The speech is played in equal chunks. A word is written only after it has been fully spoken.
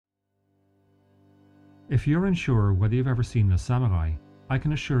If you're unsure whether you've ever seen Le Samurai, I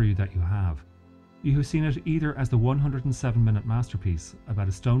can assure you that you have. You have seen it either as the 107-minute masterpiece about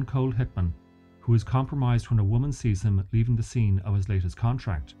a stone-cold hitman who is compromised when a woman sees him leaving the scene of his latest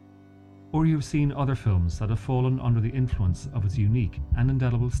contract, or you have seen other films that have fallen under the influence of its unique and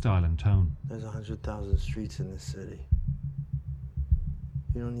indelible style and tone. There's 100,000 streets in this city.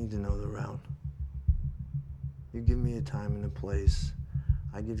 You don't need to know the route. You give me a time and a place,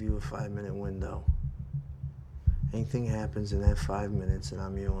 I give you a 5-minute window. Anything happens in that 5 minutes and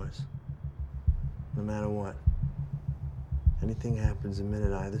I'm yours. No matter what. Anything happens a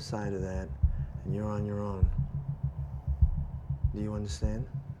minute either side of that and you're on your own. Do you understand?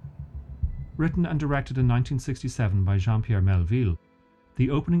 Written and directed in 1967 by Jean-Pierre Melville, the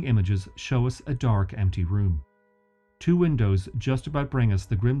opening images show us a dark, empty room. 2 windows just about bring us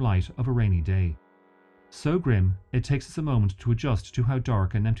the grim light of a rainy day. So grim, it takes us a moment to adjust to how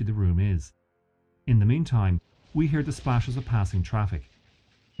dark and empty the room is. In the meantime, we hear the splashes of passing traffic.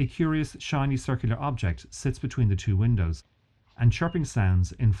 A curious, shiny circular object sits between the 2 windows, and chirping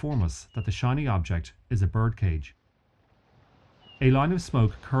sounds inform us that the shiny object is a birdcage. A line of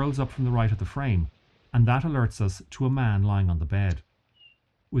smoke curls up from the right of the frame, and that alerts us to a man lying on the bed.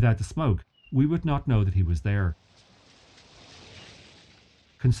 Without the smoke, we would not know that he was there.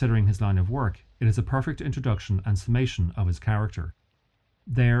 Considering his line of work, it is a perfect introduction and summation of his character.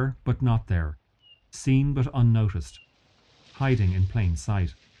 There, but not there. Seen but unnoticed. Hiding in plain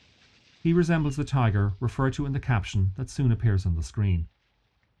sight. He resembles the tiger referred to in the caption that soon appears on the screen.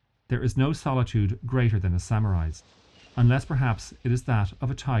 There is no solitude greater than a samurai's, unless perhaps it is that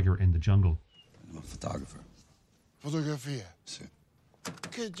of a tiger in the jungle. I'm a photographer. Fotografia? Sì.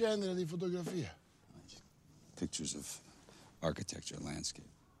 Che genere di fotografia? Pictures of architecture, landscape.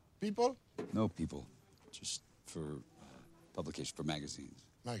 People? No people, just for publication, for magazines.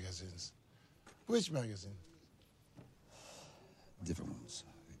 Magazines. Which magazine? Different ones.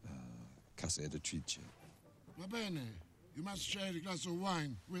 Casa Editrice. Va bene. You must share a glass of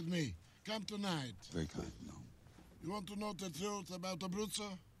wine with me. Come tonight. Very kind, no. You want to know the truth about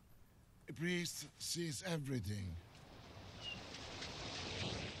Abruzzo? A priest sees everything.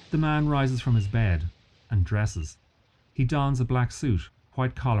 The man rises from his bed and dresses. He dons a black suit,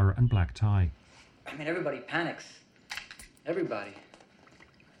 white collar and black tie. I mean, everybody panics. Everybody.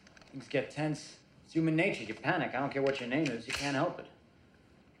 Things get tense. It's human nature. You panic. I don't care what your name is. You can't help it.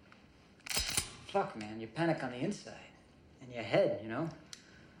 Fuck, man. You panic on the inside. In your head, you know?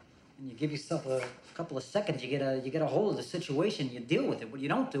 And you give yourself a couple of seconds. You get a hold of the situation. You deal with it. What you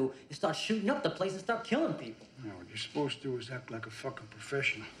don't do is start shooting up the place and start killing people. No, what you're supposed to do is act like a fucking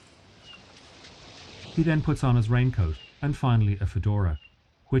professional. He then puts on his raincoat and finally a fedora,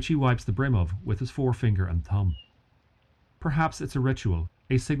 which he wipes the brim of with his forefinger and thumb. Perhaps it's a ritual,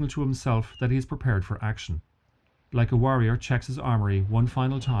 a signal to himself that he is prepared for action. Like a warrior checks his armory one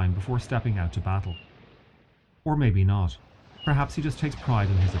final time before stepping out to battle. Or maybe not. Perhaps he just takes pride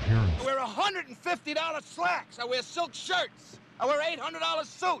in his appearance. I wear $150 slacks. I wear silk shirts. I wear $800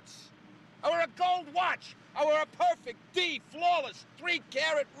 suits. I wear a gold watch. I wear a perfect D, flawless,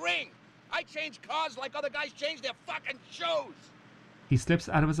 3-carat ring. I change cars like other guys change their fucking shoes. He slips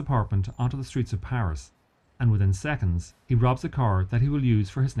out of his apartment onto the streets of Paris, and within seconds, he robs a car that he will use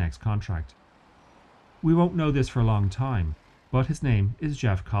for his next contract. We won't know this for a long time, but his name is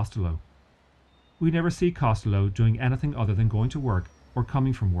Jeff Costello. We never see Costello doing anything other than going to work or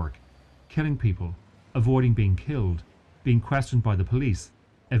coming from work, killing people, avoiding being killed, being questioned by the police,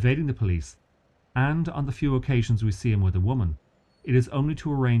 evading the police, and on the few occasions we see him with a woman, it is only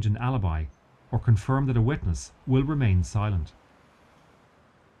to arrange an alibi or confirm that a witness will remain silent.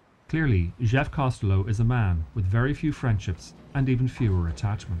 Clearly, Jeff Costello is a man with very few friendships and even fewer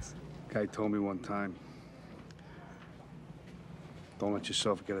attachments. Guy told me one time, don't let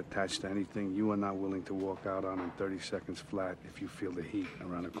yourself get attached to anything you are not willing to walk out on in 30 seconds flat if you feel the heat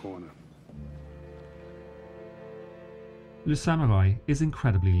around a corner. Le Samurai is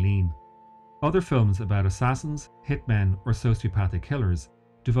incredibly lean. Other films about assassins, hitmen, or sociopathic killers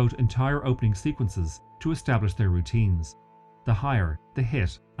devote entire opening sequences to establish their routines, the hire, the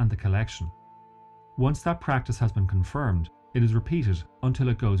hit, and the collection. Once that practice has been confirmed, it is repeated until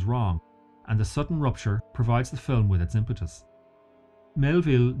it goes wrong, and the sudden rupture provides the film with its impetus.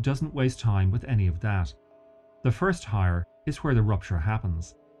 Melville doesn't waste time with any of that. The first hire is where the rupture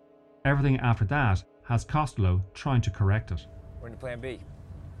happens. Everything after that has Costello trying to correct it. We're into plan B.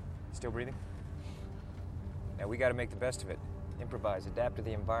 Still breathing? Now we gotta make the best of it. Improvise, adapt to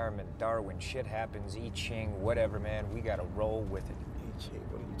the environment. Darwin, shit happens, I Ching, whatever, man. We gotta roll with it. I Ching,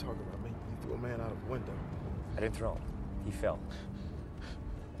 what are you talking about, man? You threw a man out of a window. I didn't throw him. He fell.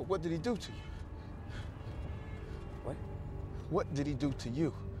 But what did he do to you? What did he do to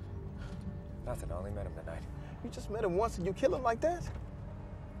you? Nothing, I only met him tonight. You just met him once and you kill him like that?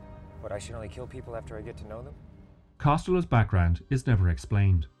 What, I should only kill people after I get to know them? Costello's background is never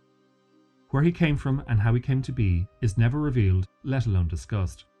explained. Where he came from and how he came to be is never revealed, let alone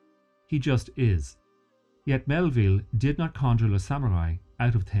discussed. He just is. Yet Melville did not conjure Le Samouraï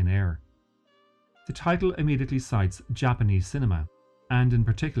out of thin air. The title immediately cites Japanese cinema, and in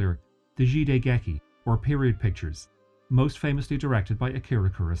particular, the Jidegeki, or period pictures, most famously directed by Akira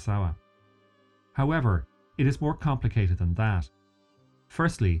Kurosawa. However, it is more complicated than that.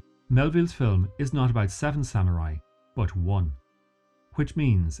 Firstly, Melville's film is not about 7 samurai, but 1. Which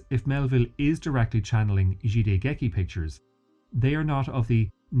means, if Melville is directly channeling Jidegeki pictures, they are not of the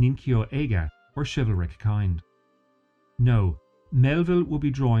Ninkyo Eiga, or chivalric kind. No, Melville will be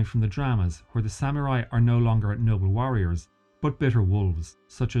drawing from the dramas where the samurai are no longer noble warriors, but bitter wolves,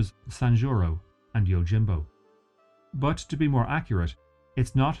 such as Sanjuro and Yojimbo. But to be more accurate,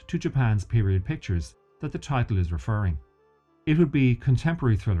 it's not to Japan's period pictures that the title is referring. It would be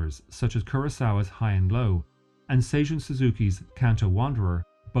contemporary thrillers such as Kurosawa's High and Low and Seijun Suzuki's Kanto Wanderer,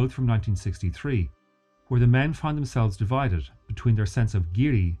 both from 1963, where the men find themselves divided between their sense of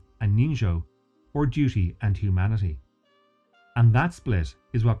giri and ninjo, or duty and humanity. And that split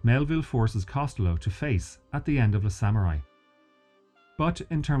is what Melville forces Costello to face at the end of Le Samouraï. But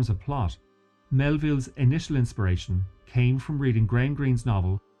in terms of plot, Melville's initial inspiration came from reading Graham Greene's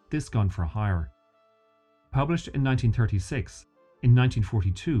novel This Gun for Hire. Published in 1936, in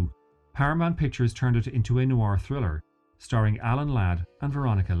 1942, Paramount Pictures turned it into a noir thriller, starring Alan Ladd and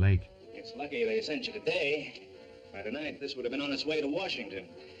Veronica Lake. It's lucky they sent you today. By tonight, this would have been on its way to Washington.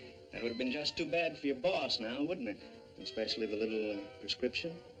 That would have been just too bad for your boss now, wouldn't it? Especially the little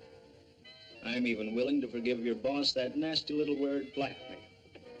prescription. I'm even willing to forgive your boss that nasty little word, blackmail.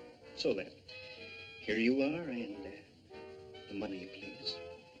 So then, here you are, and the money, please.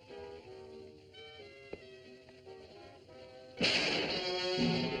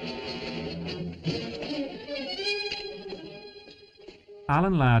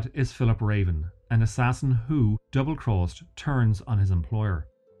 Alan Ladd is Philip Raven, an assassin who, double-crossed, turns on his employer.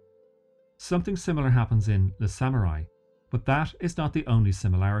 Something similar happens in Le Samouraï, but that is not the only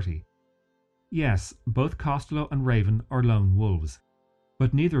similarity. Yes, both Costello and Raven are lone wolves,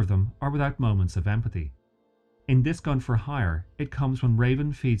 but neither of them are without moments of empathy. In This Gun for Hire, it comes when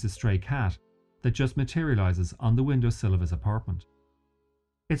Raven feeds a stray cat that just materializes on the windowsill of his apartment.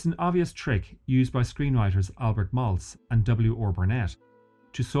 It's an obvious trick used by screenwriters Albert Maltz and W. R. Burnett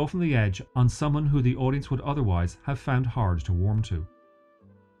to soften the edge on someone who the audience would otherwise have found hard to warm to.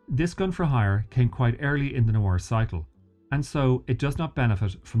 This Gun for Hire came quite early in the noir cycle, and so it does not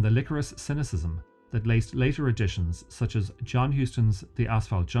benefit from the licorice cynicism that laced later editions such as John Huston's The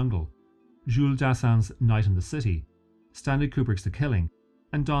Asphalt Jungle, Jules Dassin's Night in the City, Stanley Kubrick's The Killing,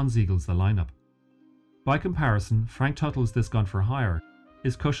 and Don Siegel's The Lineup. By comparison, Frank Tuttle's This Gun for Hire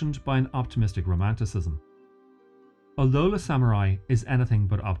is cushioned by an optimistic romanticism. Although Le Samouraï is anything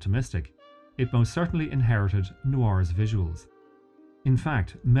but optimistic, it most certainly inherited noir's visuals. In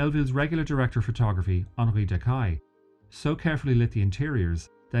fact, Melville's regular director of photography, Henri Decaille, so carefully lit the interiors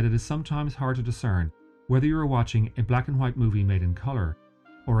that it is sometimes hard to discern whether you are watching a black and white movie made in colour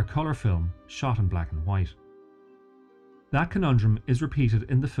or a colour film shot in black and white. That conundrum is repeated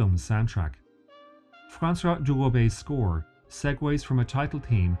in the film's soundtrack. François Dugobet's score segues from a title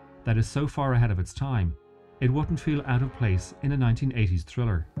theme that is so far ahead of its time, it wouldn't feel out of place in a 1980s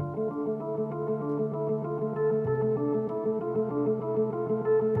thriller.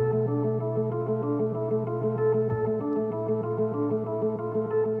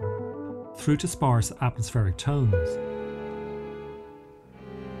 Through to sparse atmospheric tones,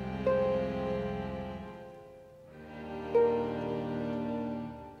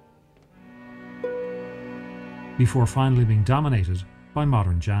 before finally being dominated by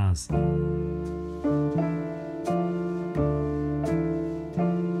modern jazz.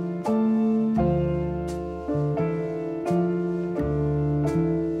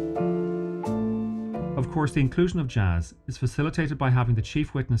 Of course, the inclusion of jazz is facilitated by having the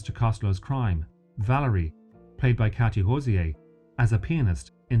chief witness to Costello's crime, Valerie, played by Cathy Rosier, as a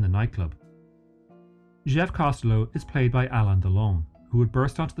pianist in the nightclub. Jeff Costello is played by Alain Delon, who would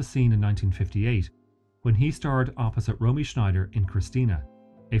burst onto the scene in 1958 when he starred opposite Romy Schneider in Christina,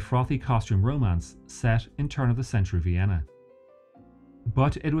 a frothy costume romance set in turn-of-the-century Vienna.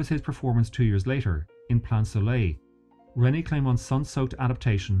 But it was his performance 2 years later, in Plan Soleil, René Clément's sun-soaked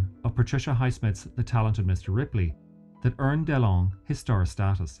adaptation of Patricia Highsmith's The Talented Mr. Ripley, that earned Delon his star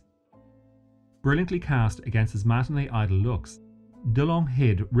status. Brilliantly cast against his matinee idol looks, Delon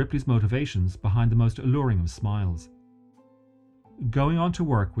hid Ripley's motivations behind the most alluring of smiles. going on to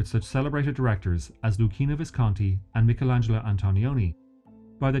work with such celebrated directors as Luchino Visconti and Michelangelo Antonioni,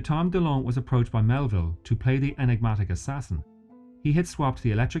 by the time Delon was approached by Melville to play the enigmatic assassin, he had swapped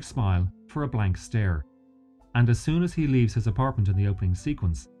the electric smile for a blank stare, and as soon as he leaves his apartment in the opening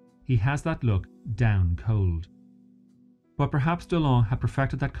sequence, he has that look down cold. But perhaps Delon had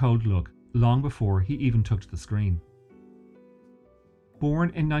perfected that cold look long before he even took to the screen. Born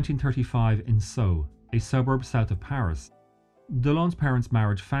in 1935 in Sceaux, a suburb south of Paris, Delon's parents'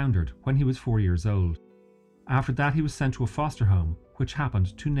 marriage foundered when he was 4 years old. After that, he was sent to a foster home, which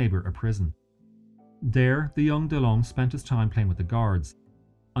happened to neighbour a prison. There, the young Delon spent his time playing with the guards,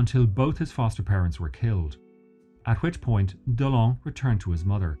 until both his foster parents were killed, at which point Delon returned to his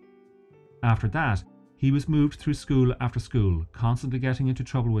mother. After that, he was moved through school after school, constantly getting into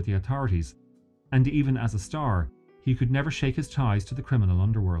trouble with the authorities, and even as a star, he could never shake his ties to the criminal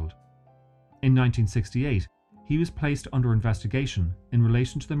underworld. In 1968, he was placed under investigation in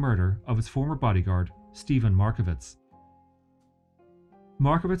relation to the murder of his former bodyguard, Stephen Markovitz.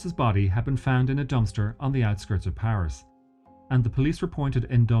 Markovitz's body had been found in a dumpster on the outskirts of Paris, and the police were pointed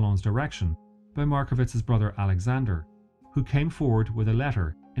in Delon's direction by Markovitz's brother Alexander, who came forward with a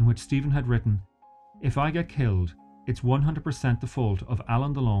letter in which Stephen had written, "If I get killed, it's 100% the fault of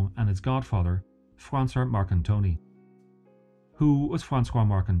Alain Delon and his godfather, François Marcantoni." Who was François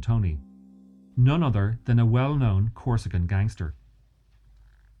Marcantoni? None other than a well-known Corsican gangster.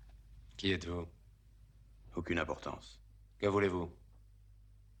 Qui êtes-vous? Aucune importance. Que voulez-vous?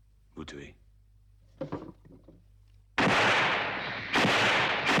 Vous tuer.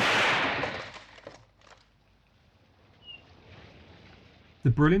 The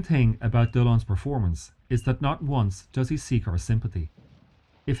brilliant thing about Delon's performance is that not once does he seek our sympathy.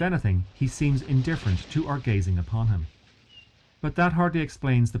 If anything, he seems indifferent to our gazing upon him. But that hardly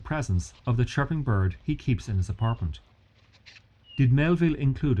explains the presence of the chirping bird he keeps in his apartment. Did Melville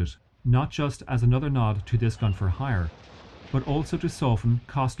include it, not just as another nod to this gun for hire, but also to soften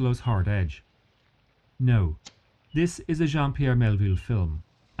Costello's hard edge? No, this is a Jean-Pierre Melville film,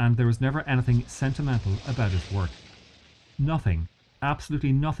 and there is never anything sentimental about his work. Nothing,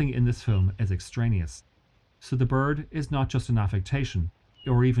 absolutely nothing in this film is extraneous, so the bird is not just an affectation,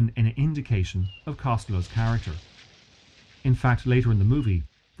 or even an indication of Costello's character. In fact, later in the movie,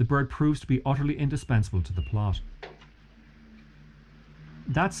 the bird proves to be utterly indispensable to the plot.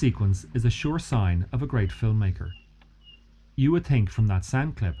 That sequence is a sure sign of a great filmmaker. You would think from that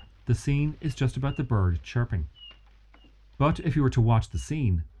sound clip, the scene is just about the bird chirping. But if you were to watch the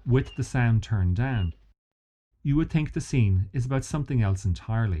scene, with the sound turned down, you would think the scene is about something else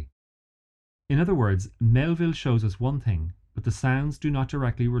entirely. In other words, Melville shows us one thing, but the sounds do not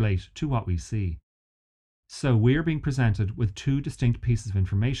directly relate to what we see. So we are being presented with two distinct pieces of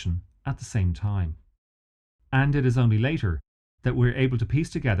information at the same time. And it is only later that we're able to piece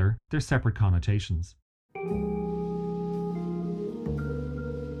together their separate connotations.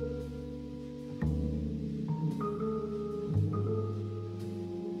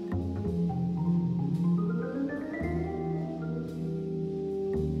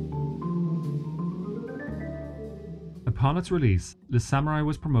 Upon its release, Le Samouraï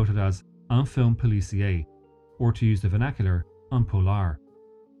was promoted as un film policier, or to use the vernacular, un polar.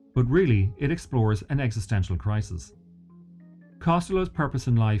 But really, it explores an existential crisis. Costello's purpose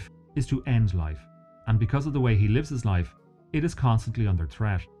in life is to end life, and because of the way he lives his life, it is constantly under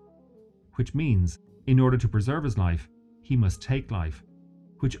threat. Which means, in order to preserve his life, he must take life,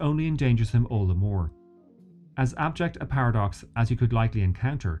 which only endangers him all the more. As abject a paradox as you could likely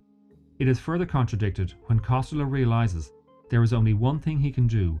encounter, it is further contradicted when Costello realizes there is only one thing he can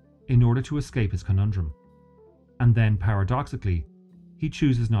do in order to escape his conundrum. And then, paradoxically, he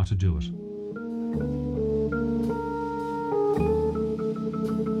chooses not to do it.